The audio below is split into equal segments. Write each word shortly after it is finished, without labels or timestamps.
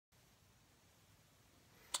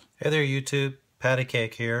Hey there YouTube, Patty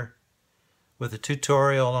Cake here with a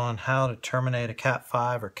tutorial on how to terminate a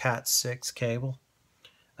Cat5 or Cat6 cable.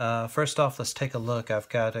 First off, let's take a look. I've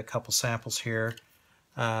got a couple samples here.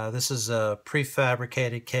 This is a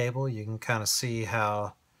prefabricated cable. You can kind of see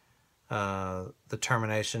how the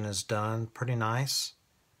termination is done. Pretty nice.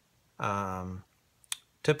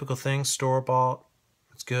 Typical thing, store-bought.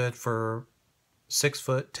 It's good for 6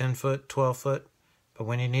 foot, 10 foot, 12 foot. But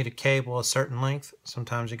when you need a cable a certain length,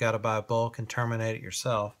 sometimes you got to buy bulk and terminate it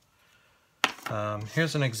yourself.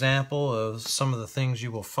 Here's an example of some of the things you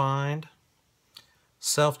will find.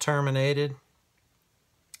 Self-terminated.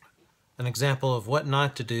 An example of what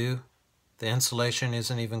not to do. The insulation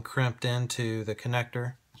isn't even crimped into the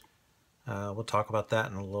connector. We'll talk about that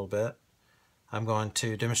in a little bit. I'm going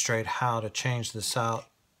to demonstrate how to change this out.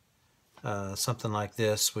 Something like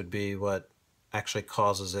this would be what actually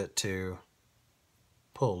causes it to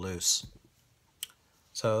pull loose.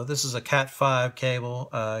 So this is a Cat5 cable.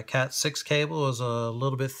 Cat6 cable is a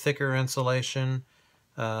little bit thicker insulation.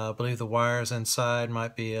 I believe the wires inside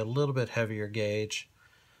might be a little bit heavier gauge.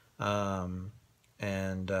 So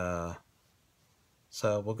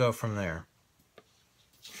we'll go from there.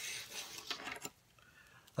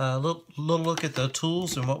 Little look at the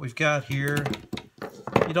tools and what we've got here.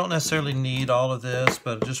 You don't necessarily need all of this,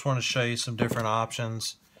 but I just want to show you some different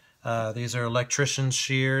options. These are electrician's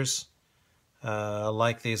shears. I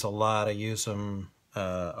like these a lot. I use them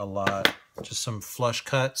a lot. Just some flush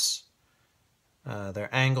cuts.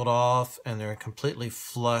 They're angled off and they're completely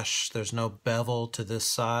flush. There's no bevel to this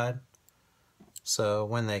side. So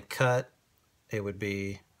when they cut, it would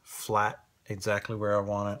be flat exactly where I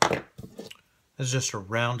want it. It's just a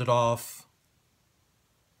rounded off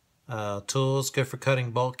tools, good for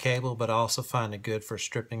cutting bulk cable, but I also find it good for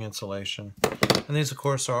stripping insulation. And these, of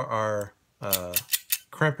course, are our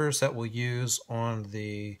crimpers that we'll use on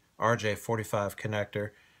the RJ45 connector.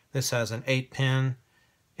 This has an 8-pin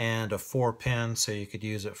and a 4-pin, so you could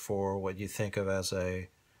use it for what you think of as a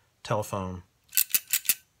telephone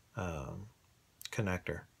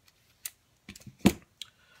connector.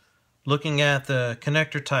 Looking at the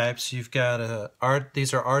connector types, you've got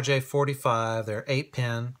these are RJ45, they're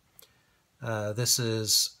 8-pin. This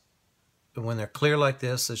is, when they're clear like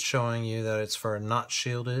this, it's showing you that it's for a not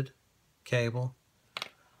shielded cable.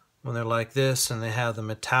 When they're like this and they have the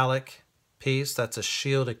metallic piece, that's a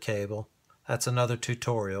shielded cable. That's another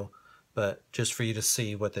tutorial, but just for you to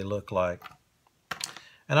see what they look like.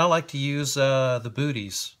 And I like to use the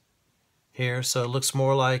booties here, so it looks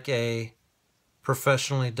more like a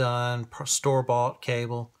professionally done store-bought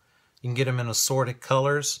cable. You can get them in assorted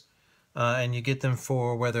colors, and you get them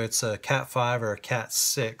for whether it's a Cat5 or a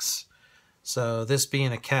Cat6. So this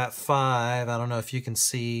being a Cat5, I don't know if you can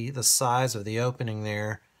see the size of the opening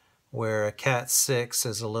there, where a Cat6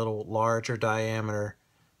 is a little larger diameter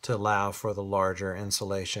to allow for the larger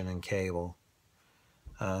insulation and cable.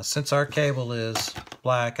 Since our cable is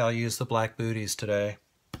black, I'll use the black booties today.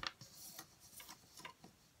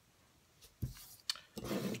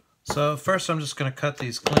 So first I'm just going to cut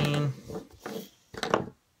these clean.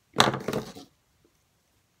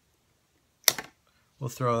 We'll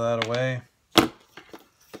throw that away.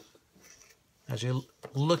 As you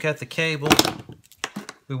look at the cable,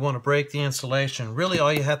 we want to break the insulation. Really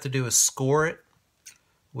all you have to do is score it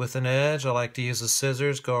with an edge. I like to use the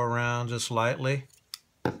scissors, go around just lightly.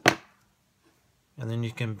 And then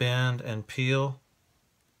you can bend and peel.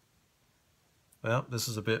 Well, this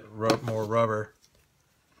is a bit more rubber.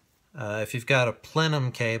 If you've got a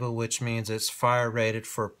plenum cable, which means it's fire rated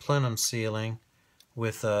for plenum sealing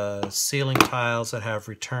with ceiling tiles that have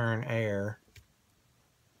return air,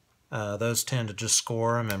 those tend to just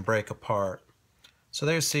score them and break apart. So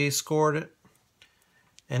there you see, scored it.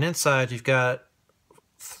 And inside you've got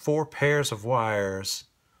 4 pairs of wires,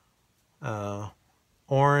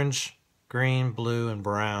 orange, green, blue, and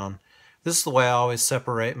brown. This is the way I always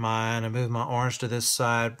separate mine. I move my orange to this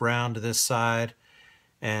side, brown to this side,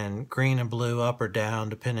 and green and blue up or down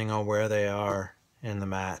depending on where they are in the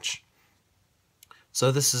match. So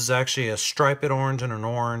this is actually a striped orange and an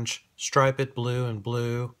orange, striped blue and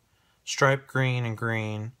blue, striped green and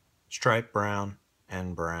green, striped brown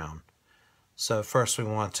and brown. So first we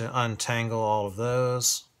want to untangle all of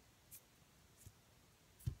those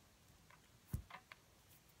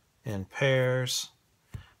in pairs.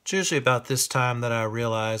 It's usually about this time that I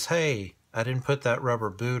realize, hey, I didn't put that rubber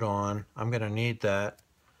boot on. I'm going to need that,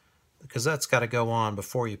 because that's got to go on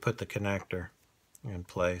before you put the connector in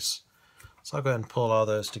place. So I'll go ahead and pull all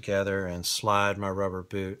those together and slide my rubber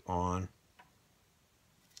boot on.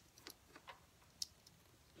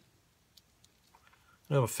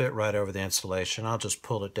 It'll fit right over the insulation. I'll just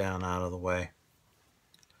pull it down out of the way.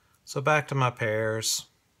 So back to my pairs.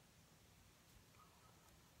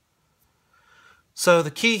 So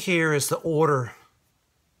the key here is the order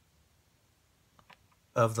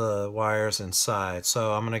of the wires inside.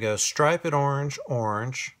 So I'm going to go stripe it orange,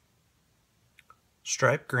 orange,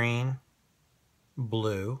 stripe green,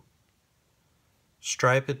 blue,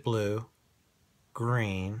 stripe it blue,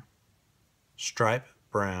 green, stripe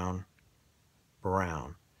brown,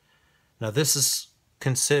 brown. Now this is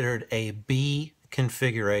considered a B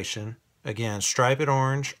configuration. Again, stripe it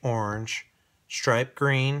orange, orange, stripe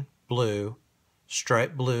green, blue,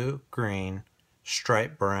 stripe blue, green,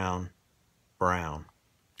 stripe brown, brown.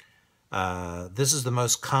 This is the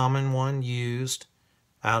most common one used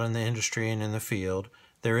out in the industry and in the field.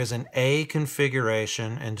 There is an A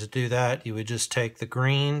configuration, and to do that you would just take the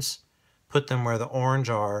greens, put them where the orange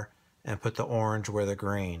are, and put the orange where the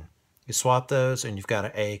green. You swap those and you've got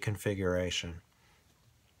an A configuration.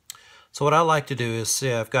 So what I like to do is,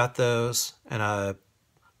 see, I've got those, and I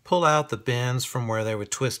pull out the bends from where they were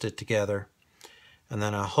twisted together, and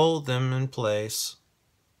then I hold them in place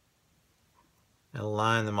and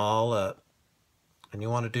line them all up. And you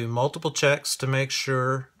want to do multiple checks to make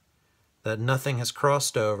sure that nothing has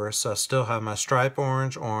crossed over. So I still have my stripe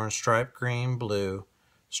orange, orange, stripe green, blue,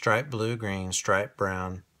 stripe blue, green, stripe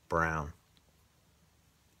brown, brown.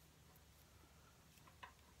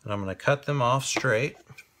 And I'm going to cut them off straight.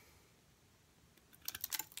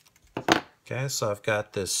 Okay, so I've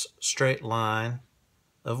got this straight line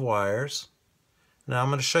of wires. Now I'm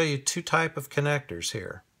going to show you two types of connectors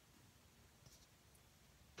here.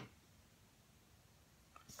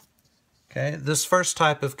 Okay, this first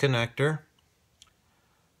type of connector,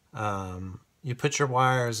 you put your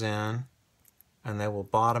wires in and they will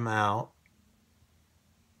bottom out.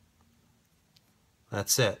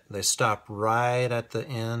 That's it. They stop right at the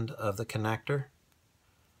end of the connector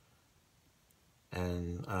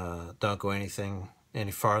and don't go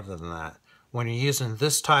any farther than that. When you're using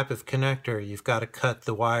this type of connector, you've got to cut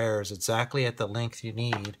the wires exactly at the length you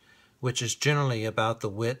need, which is generally about the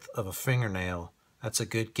width of a fingernail. That's a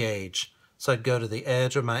good gauge. So I'd go to the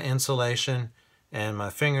edge of my insulation and my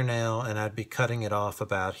fingernail, and I'd be cutting it off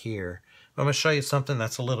about here. I'm going to show you something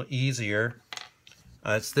that's a little easier.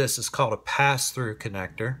 It's called a pass-through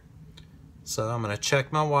connector. So I'm going to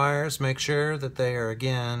check my wires, make sure that they are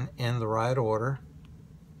again in the right order.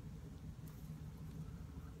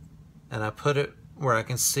 And I put it where I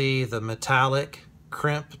can see the metallic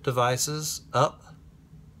crimp devices up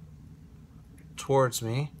towards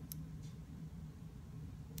me.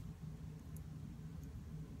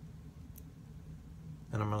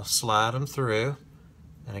 And I'm going to slide them through.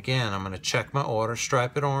 And again, I'm going to check my order.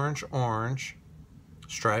 Stripe it orange, orange.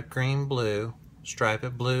 Stripe green, blue. Stripe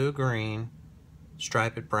it blue, green.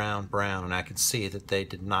 Stripe it brown, brown. And I can see that they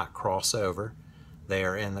did not cross over. They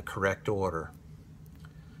are in the correct order.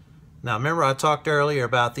 Now remember, I talked earlier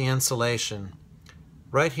about the insulation.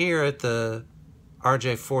 Right here at the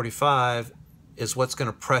RJ45 is what's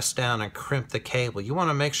going to press down and crimp the cable. You want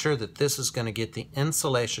to make sure that this is going to get the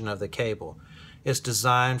insulation of the cable. It's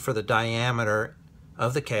designed for the diameter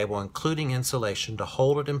of the cable, including insulation, to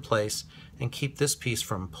hold it in place and keep this piece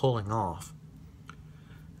from pulling off.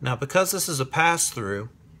 Now, because this is a pass-through,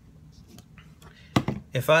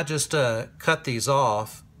 if I just cut these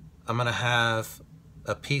off, I'm going to have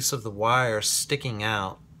a piece of the wire sticking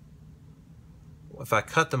out. If I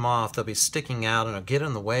cut them off, they'll be sticking out and it'll get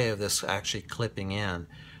in the way of this actually clipping in.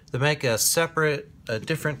 To make a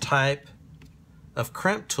different type of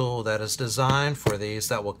crimp tool that is designed for these,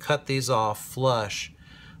 that will cut these off flush.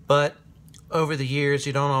 But over the years,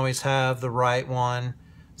 you don't always have the right one,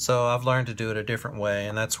 so I've learned to do it a different way,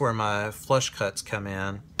 and that's where my flush cuts come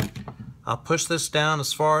in. I'll push this down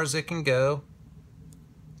as far as it can go,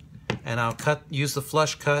 and I'll use the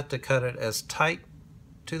flush cut to cut it as tight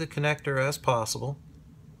to the connector as possible,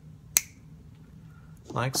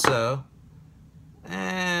 like so.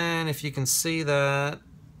 And if you can see that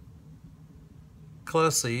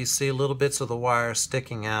closely, you see little bits of the wire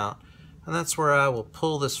sticking out, and that's where I will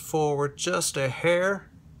pull this forward just a hair,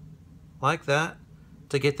 like that,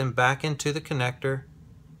 to get them back into the connector.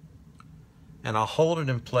 And I'll hold it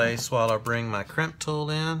in place while I bring my crimp tool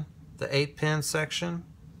in, the 8-pin section.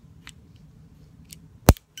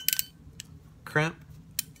 Crimp.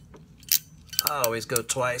 I always go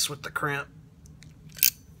twice with the crimp.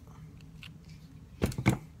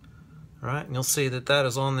 Alright, and you'll see that that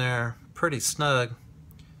is on there pretty snug.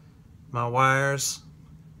 My wires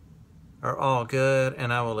are all good,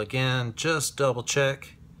 and I will again just double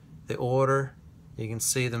check the order. You can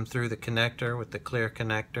see them through the connector with the clear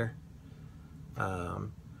connector.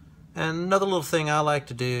 And another little thing I like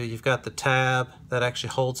to do, you've got the tab that actually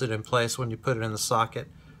holds it in place when you put it in the socket.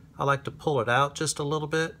 I like to pull it out just a little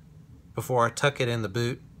bit before I tuck it in the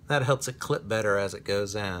boot. That helps it clip better as it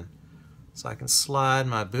goes in. So I can slide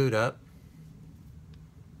my boot up,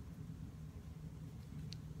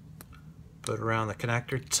 put it around the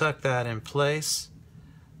connector, tuck that in place.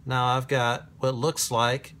 Now I've got what looks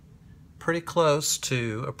like pretty close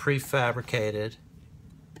to a prefabricated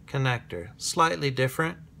connector. Slightly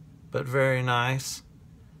different, but very nice,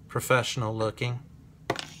 professional looking,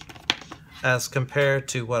 as compared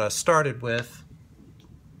to what I started with,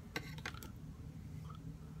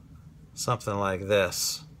 something like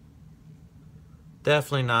this.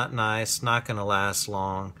 Definitely not nice, not going to last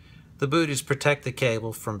long. The booties protect the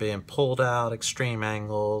cable from being pulled out, extreme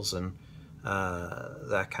angles, and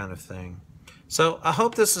that kind of thing. So I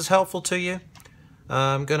hope this is helpful to you.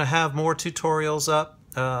 I'm going to have more tutorials up.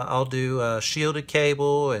 I'll do a shielded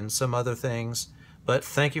cable and some other things. But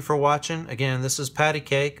thank you for watching. Again, this is Patty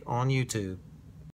Cake on YouTube.